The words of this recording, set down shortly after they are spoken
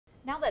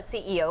Now that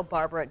CEO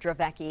Barbara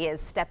Dravecki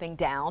is stepping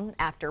down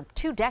after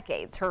 2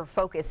 decades, her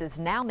focus is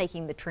now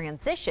making the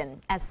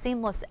transition as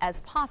seamless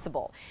as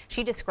possible.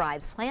 She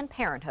describes Planned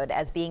Parenthood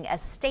as being a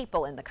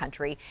staple in the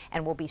country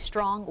and will be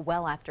strong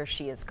well after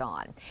she is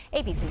gone.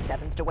 ABC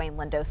 7's Dwayne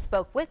Lindo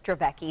spoke with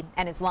Dravecki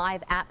and is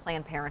live at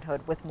Planned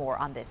Parenthood with more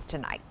on this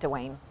tonight.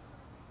 Dwayne.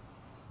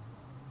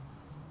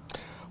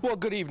 Well,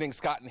 good evening,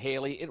 Scott and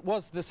Haley. It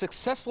was the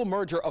successful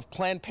merger of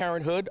Planned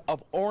Parenthood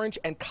of Orange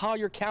and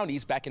Collier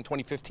counties back in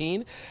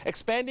 2015,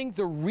 expanding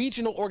the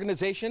regional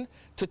organization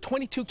to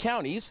 22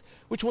 counties,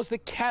 which was the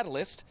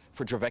catalyst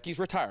for Dravecki's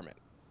retirement.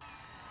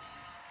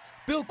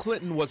 Bill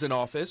Clinton was in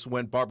office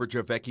when Barbara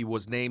Dravecki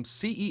was named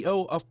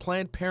CEO of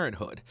Planned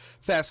Parenthood.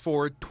 Fast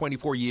forward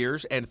 24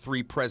 years and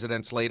 3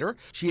 presidents later,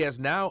 she has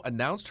now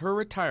announced her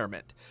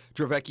retirement.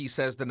 Dravecki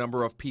says the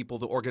number of people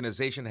the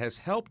organization has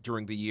helped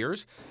during the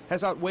years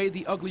has outweighed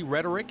the ugly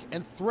rhetoric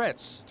and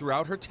threats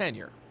throughout her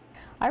tenure.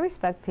 I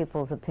respect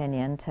people's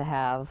opinion to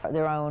have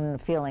their own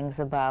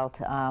feelings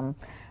about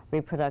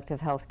reproductive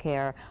health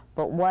care,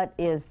 but what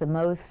is the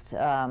most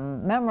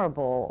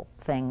memorable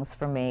things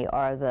for me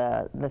are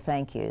the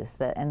thank yous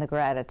and the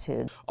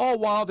gratitude. All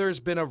while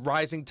there's been a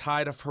rising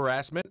tide of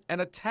harassment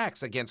and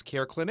attacks against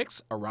care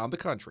clinics around the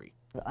country.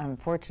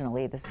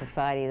 Unfortunately, the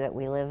society that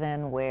we live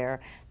in,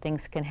 where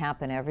things can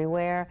happen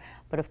everywhere,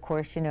 but of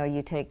course, you know,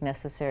 you take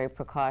necessary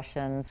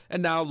precautions.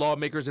 And now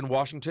lawmakers in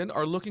Washington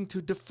are looking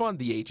to defund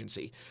the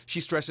agency.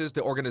 She stresses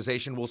the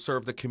organization will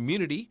serve the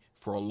community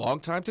for a long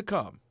time to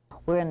come.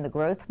 We're in the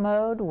growth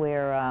mode.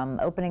 We're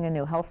opening a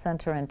new health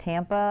center in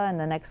Tampa in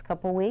the next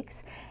couple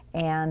weeks,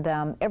 and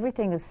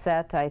everything is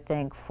set, I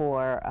think,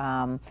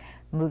 for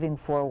moving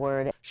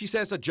forward. She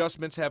says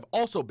adjustments have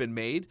also been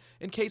made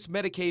in case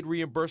Medicaid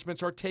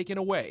reimbursements are taken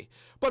away.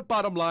 But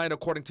bottom line,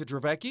 according to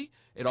Dravecki,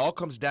 it all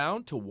comes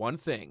down to one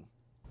thing.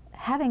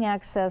 Having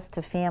access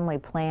to family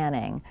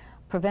planning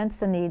prevents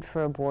the need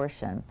for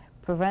abortion,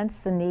 prevents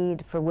the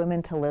need for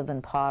women to live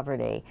in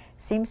poverty,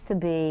 seems to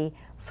be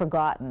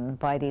forgotten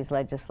by these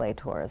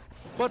legislators.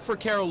 But for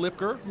Carol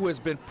Lipker, who has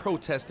been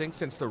protesting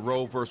since the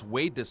Roe v.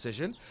 Wade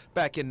decision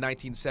back in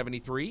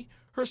 1973,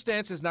 her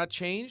stance has not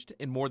changed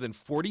in more than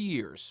 40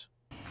 years.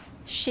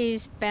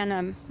 She's been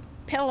a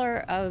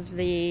pillar of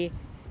the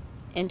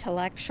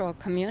intellectual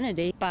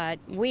community, but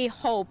we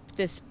hope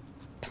this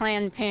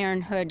Planned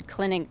Parenthood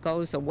clinic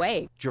goes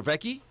away.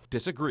 Dravecki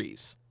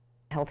disagrees.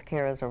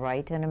 Healthcare is a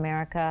right in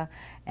America,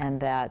 and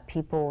that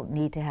people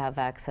need to have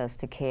access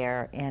to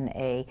care in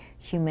a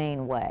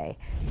humane way.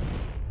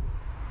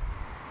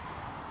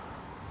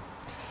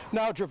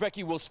 Now,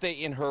 Dravecki will stay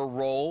in her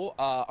role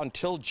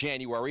until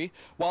January,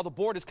 while the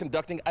board is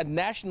conducting a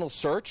national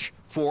search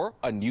for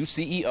a new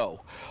CEO.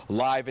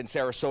 Live in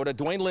Sarasota,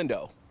 Dwayne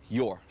Lindo,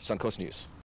 your Suncoast News.